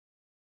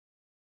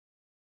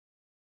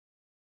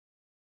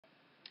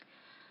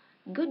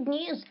Good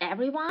news,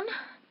 everyone!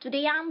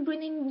 Today I'm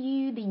bringing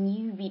you the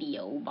new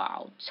video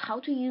about how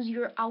to use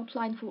your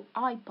outline for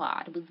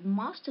iPad with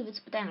most of its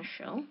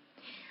potential.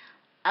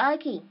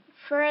 Okay,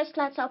 first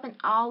let's open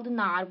all the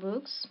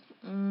notebooks.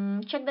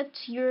 Check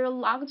that you're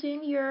logged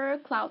in your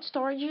cloud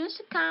storages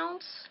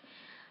accounts.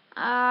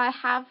 I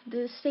have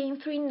the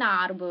same three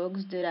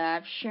notebooks that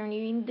I've shown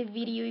you in the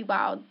video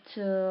about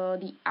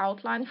the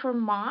outline for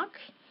Mac.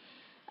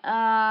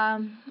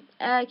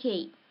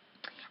 Okay,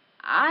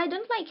 I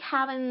don't like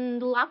having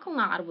the local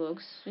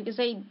notebooks because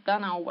I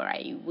don't know where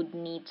I would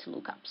need to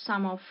look up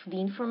some of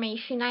the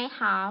information I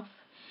have.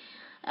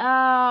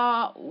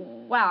 Well,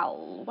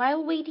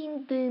 while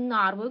waiting the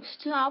notebooks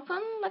to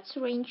open, let's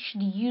arrange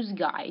the use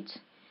guide.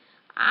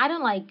 I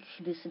don't like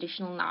this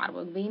additional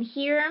notebook being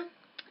here,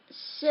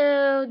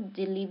 so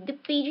delete the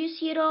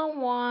pages you don't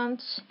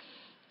want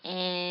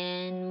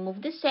and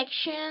move the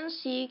section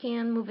so you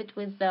can move it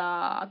with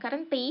the cut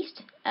and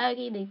paste.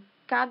 Okay, they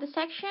cut the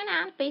section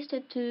and paste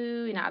it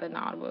to another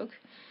notebook.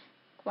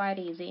 Quite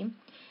easy.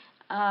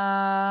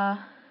 Okay,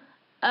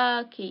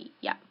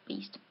 yeah,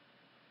 paste.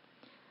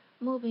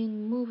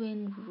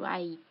 Moving,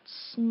 right.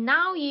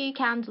 Now you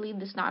can delete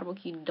this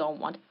notebook you don't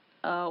want.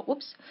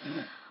 Whoops.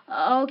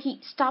 Okay,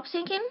 stop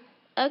syncing.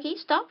 Okay,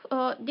 stop.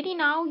 Did you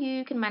know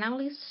you can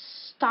manually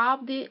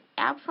stop the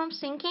app from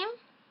syncing?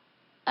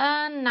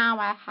 And now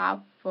I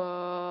have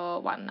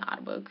one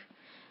notebook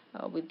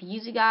with the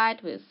user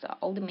guide, with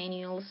all the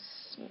manuals,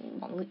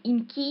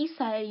 in case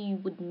I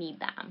would need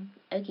them.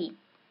 Okay.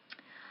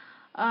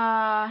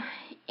 Uh,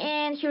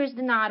 and here's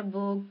the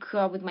notebook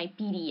with my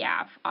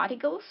PDF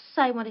articles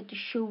I wanted to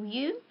show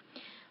you.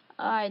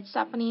 Its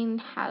opening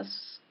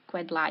has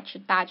quite large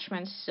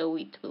attachments, so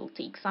it will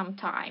take some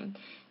time.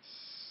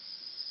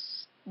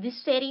 The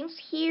settings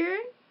here,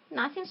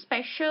 nothing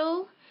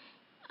special.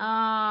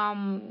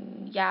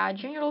 Yeah,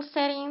 general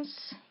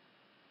settings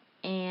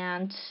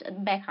and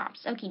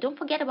backups. Okay, don't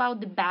forget about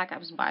the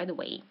backups, by the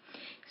way,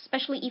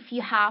 especially if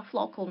you have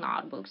local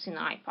notebooks in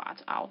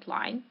iPad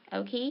outline.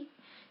 Okay,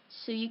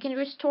 so you can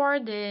restore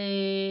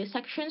the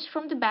sections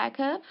from the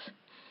backup,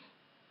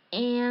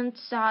 and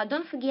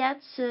don't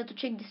forget to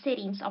check the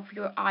settings of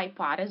your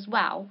iPad as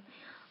well.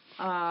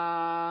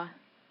 Backups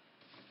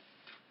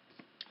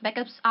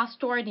are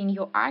stored in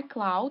your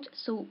iCloud,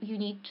 so you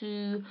need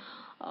to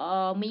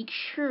make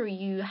sure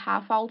you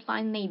have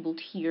outline enabled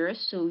here.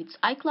 So it's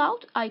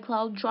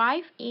iCloud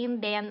Drive, and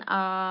then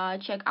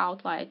check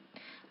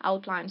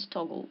outlines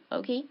toggle.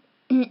 Okay,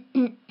 and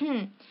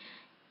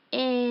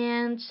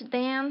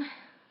then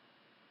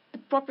the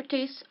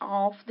properties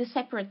of the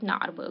separate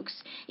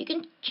notebooks. You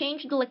can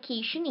change the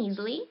location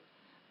easily.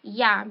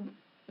 Yeah,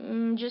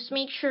 just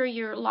make sure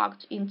you're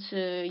logged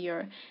into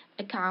your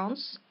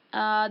accounts.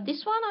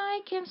 This one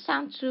I can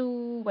send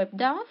to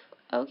WebDAV.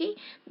 Okay,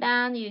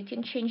 then you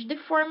can change the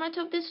format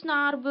of this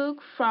notebook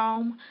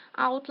from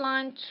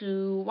outline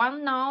to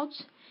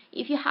OneNote.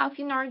 If you have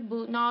your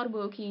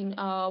notebook in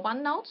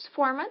OneNote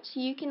format,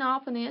 you can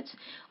open it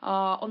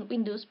on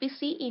Windows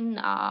PC in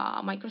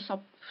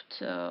Microsoft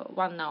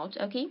OneNote.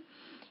 Okay,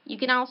 you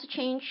can also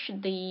change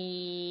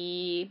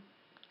the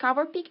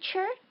cover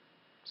picture,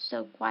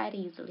 so quite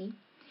easily.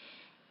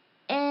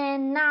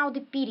 And now the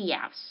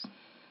PDFs.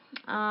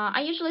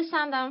 I usually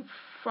send them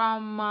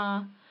from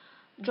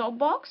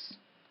Dropbox.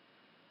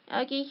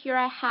 Okay, here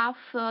I have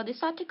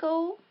this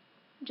article.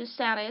 Just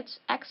send it,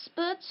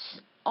 export,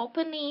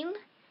 open in,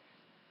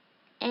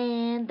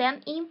 and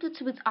then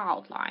input with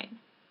outline.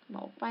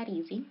 Well, quite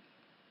easy.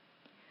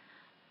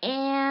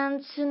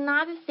 And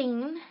another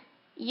thing,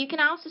 you can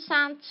also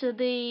send to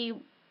the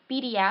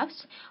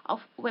PDFs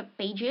of web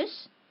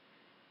pages.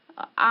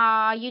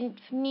 You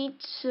need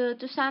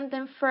to send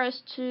them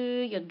first to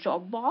your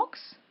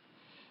Dropbox,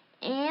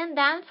 and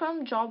then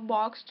from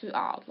Dropbox to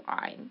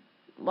outline.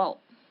 Well,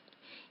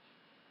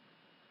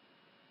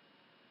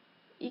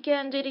 you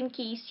can do it in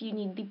case you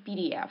need the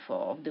PDF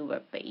of the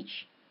web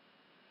page.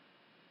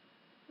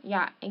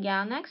 Yeah,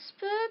 again,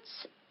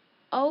 export,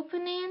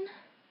 opening,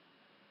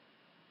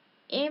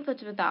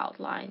 input with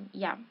outline.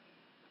 Yeah.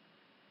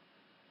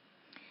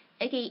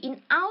 Okay,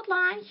 in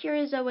outline, here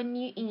is our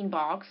new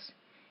inbox.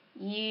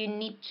 You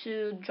need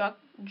to drag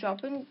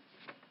and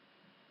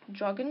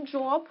drop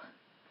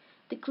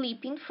the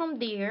clipping from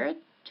there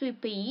to a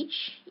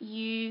page.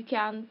 You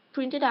can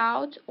print it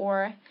out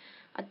or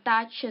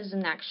attach as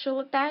an actual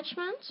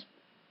attachment.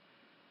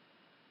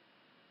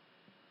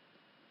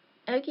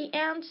 Okay,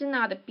 and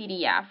another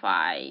PDF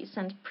I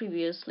sent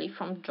previously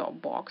from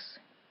Dropbox.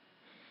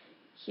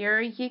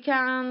 Here you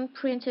can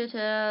print it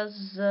as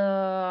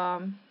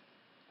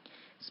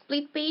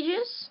split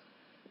pages,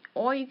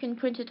 or you can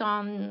print it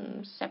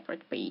on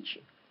separate page.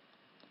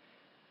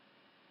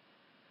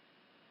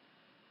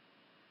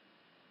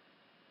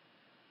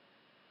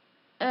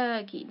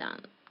 Okay,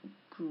 done.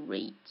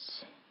 Great.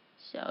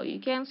 So you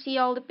can see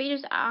all the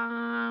pages.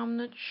 I'm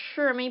not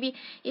sure, maybe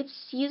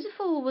it's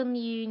useful when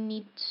you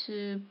need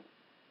to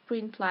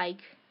print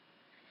like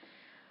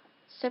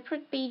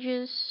separate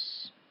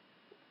pages.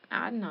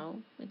 I don't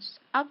know, it's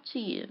up to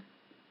you.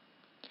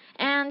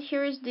 And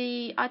here's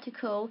the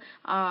article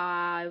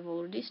I've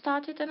already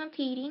started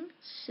annotating,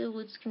 so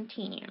let's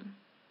continue.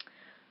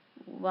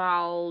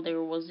 Well,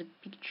 there was a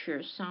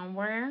picture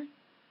somewhere,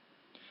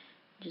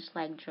 just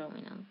like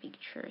drawing on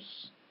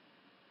pictures.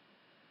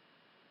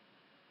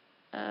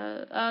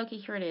 Okay,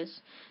 here it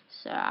is.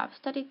 So I've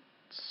started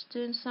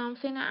doing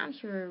something, and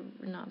here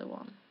another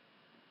one.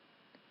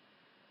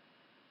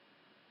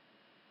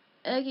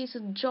 Okay, so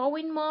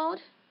drawing mode.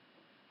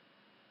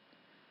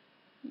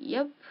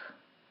 Yep.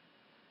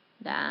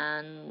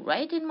 Then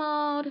writing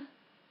mode.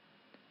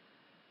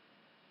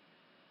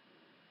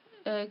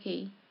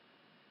 Okay.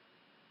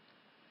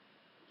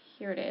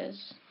 Here it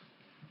is.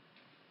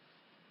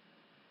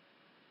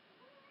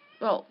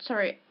 Well,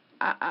 sorry,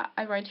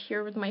 I write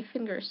here with my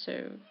fingers,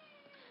 so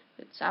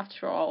it's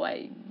after all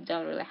I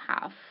don't really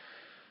have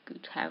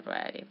good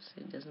handwriting,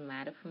 so it doesn't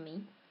matter for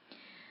me.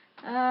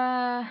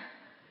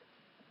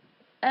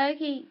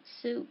 Okay,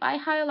 so I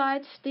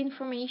highlight the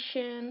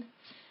information,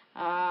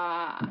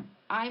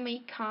 I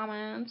make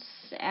comments,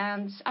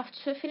 and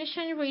after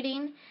finishing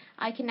reading,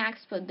 I can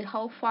export the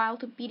whole file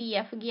to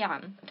PDF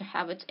again to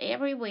have it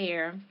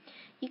everywhere.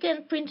 You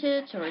can print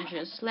it or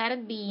just let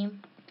it be.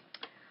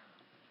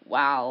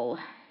 Wow.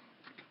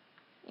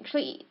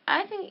 Actually,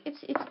 I think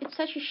it's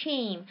such a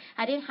shame.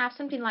 I didn't have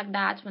something like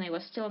that when I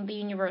was still in the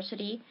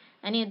university.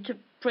 I needed to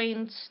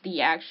print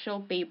the actual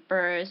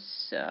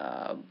papers,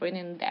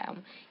 bringing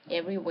them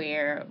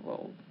everywhere.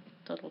 Well,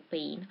 total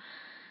pain.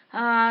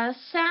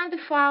 Send the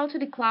file to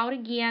the cloud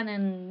again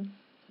and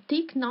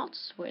take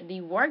notes where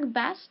they work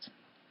best.